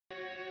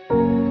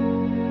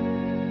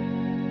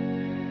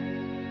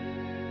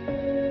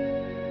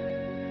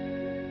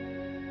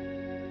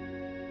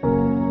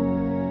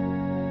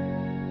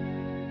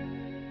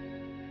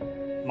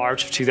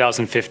March of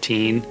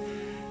 2015,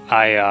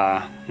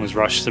 I was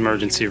rushed to the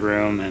emergency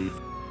room and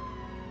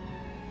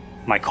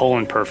my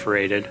colon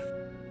perforated.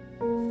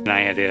 And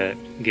I had to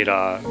get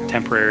a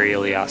temporary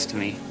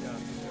ileostomy.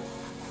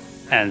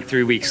 And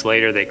 3 weeks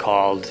later they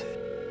called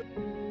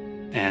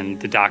and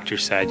the doctor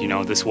said, you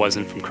know, this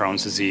wasn't from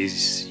Crohn's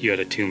disease, you had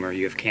a tumor,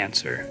 you have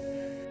cancer.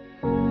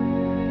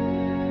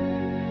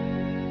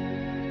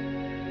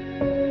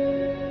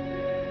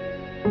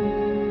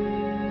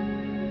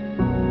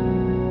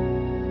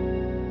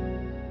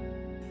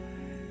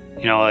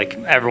 You know, like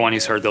everyone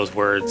who's heard those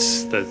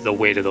words, the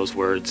weight of those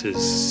words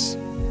is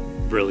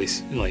really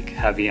like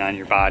heavy on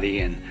your body.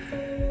 And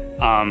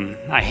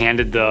I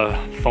handed the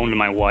phone to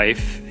my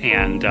wife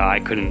and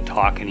I couldn't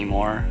talk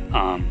anymore.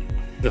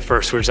 The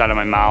first words out of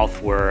my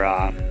mouth were,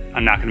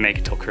 I'm not gonna make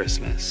it till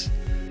Christmas.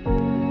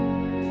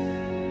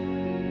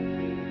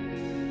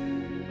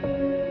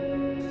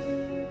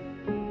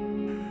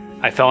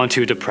 I fell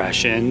into a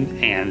depression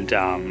and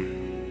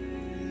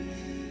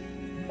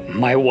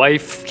my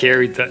wife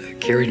carried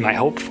my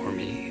hope for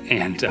me,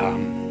 and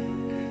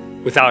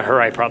without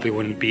her, I probably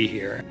wouldn't be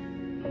here.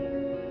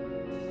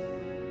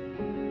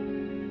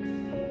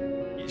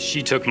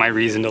 She took my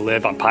reason to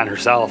live upon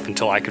herself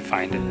until I could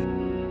find it.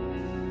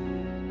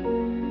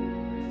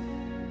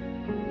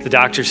 The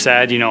doctor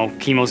said, you know,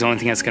 chemo's the only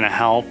thing that's going to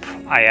help.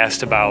 I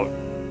asked about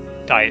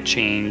diet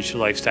change,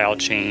 lifestyle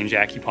change,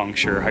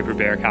 acupuncture,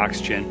 hyperbaric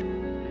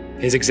oxygen.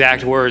 His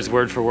exact words,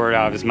 word for word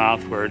out of his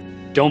mouth, were,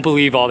 don't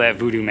believe all that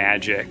voodoo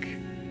magic.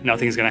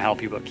 Nothing's gonna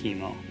help you but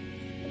chemo.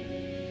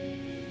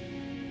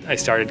 I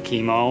started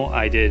chemo.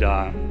 I did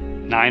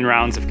 9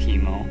 rounds of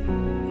chemo.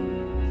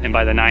 And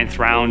by the 9th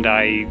round,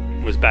 I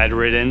was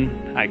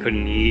bedridden. I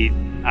couldn't eat.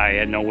 I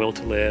had no will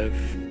to live.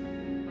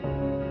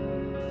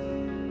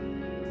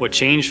 What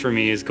changed for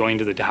me is going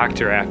to the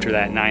doctor after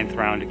that 9th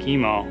round of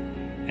chemo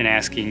and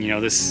asking, you know,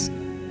 I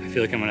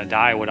feel like I'm gonna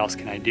die. What else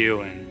can I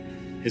do?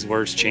 And his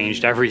words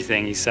changed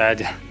everything. He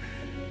said,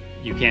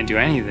 you can't do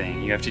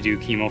anything. You have to do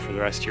chemo for the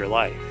rest of your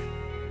life.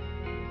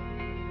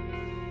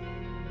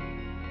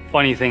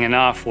 Funny thing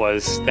enough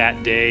was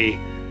that day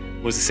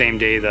was the same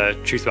day the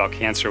Truth About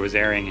Cancer was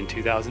airing in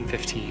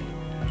 2015.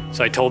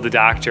 So I told the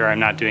doctor I'm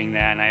not doing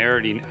that, and I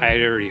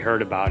had already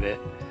heard about it.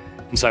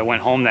 And so I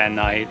went home that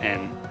night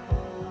and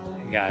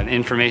got an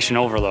information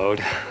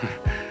overload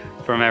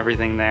from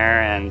everything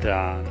there, and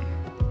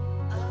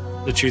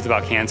the Truth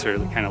About Cancer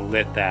kind of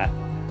lit that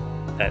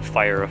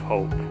fire of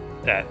hope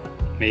that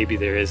maybe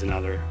there is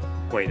another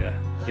way to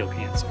heal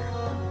cancer.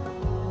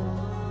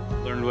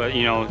 Learned what,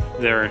 you know,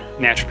 they're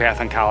naturopath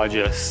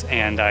oncologists,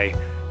 and I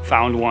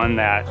found one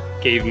that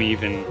gave me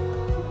even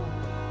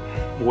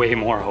way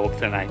more hope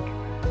than I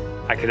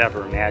could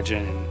ever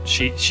imagine. And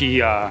she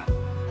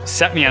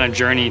set me on a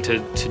journey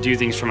to do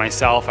things for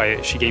myself.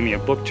 She gave me a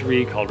book to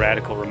read called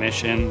Radical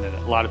Remission that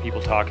a lot of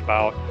people talk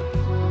about.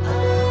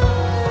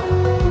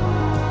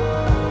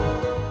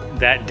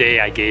 That day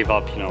I gave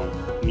up, you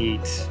know,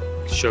 meat,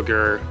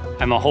 sugar.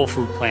 I'm a whole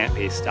food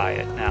plant-based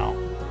diet now.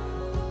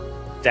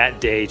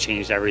 That day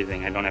changed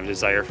everything. I don't have a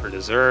desire for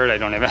dessert. I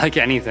don't have like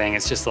anything.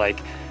 It's just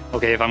like,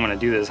 okay, if I'm gonna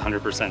do this,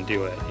 100%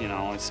 do it. You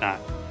know, it's not,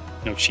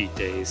 no cheat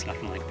days,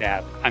 nothing like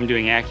that. I'm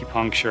doing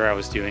acupuncture. I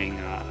was doing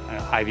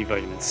IV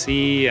vitamin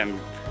C. I'm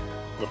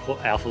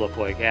alpha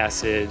lipoic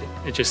acid.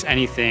 It's just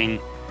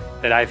anything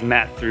that I've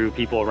met through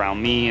people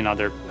around me and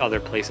other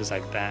places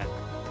I've been.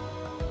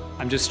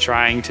 I'm just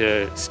trying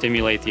to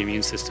stimulate the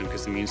immune system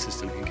because the immune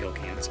system can kill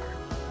cancer.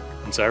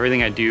 And so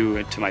everything I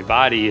do to my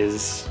body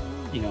is,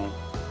 you know,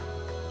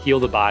 heal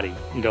the body.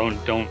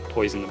 Don't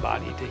poison the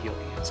body to heal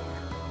cancer.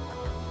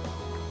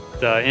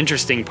 The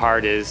interesting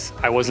part is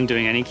I wasn't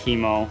doing any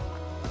chemo.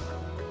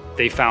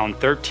 They found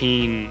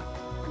 13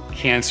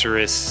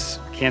 cancerous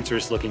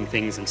looking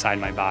things inside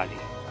my body.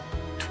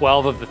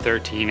 12 of the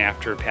 13,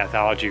 after a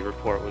pathology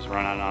report was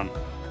run on them,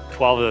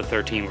 12 of the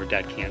 13 were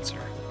dead cancer.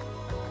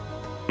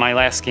 My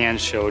last scan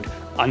showed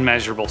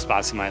unmeasurable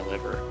spots in my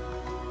liver.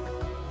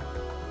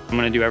 I'm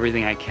going to do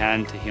everything I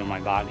can to heal my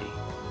body.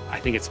 I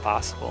think it's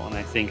possible, and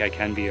I think I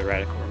can be a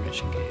radical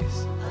remission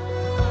case.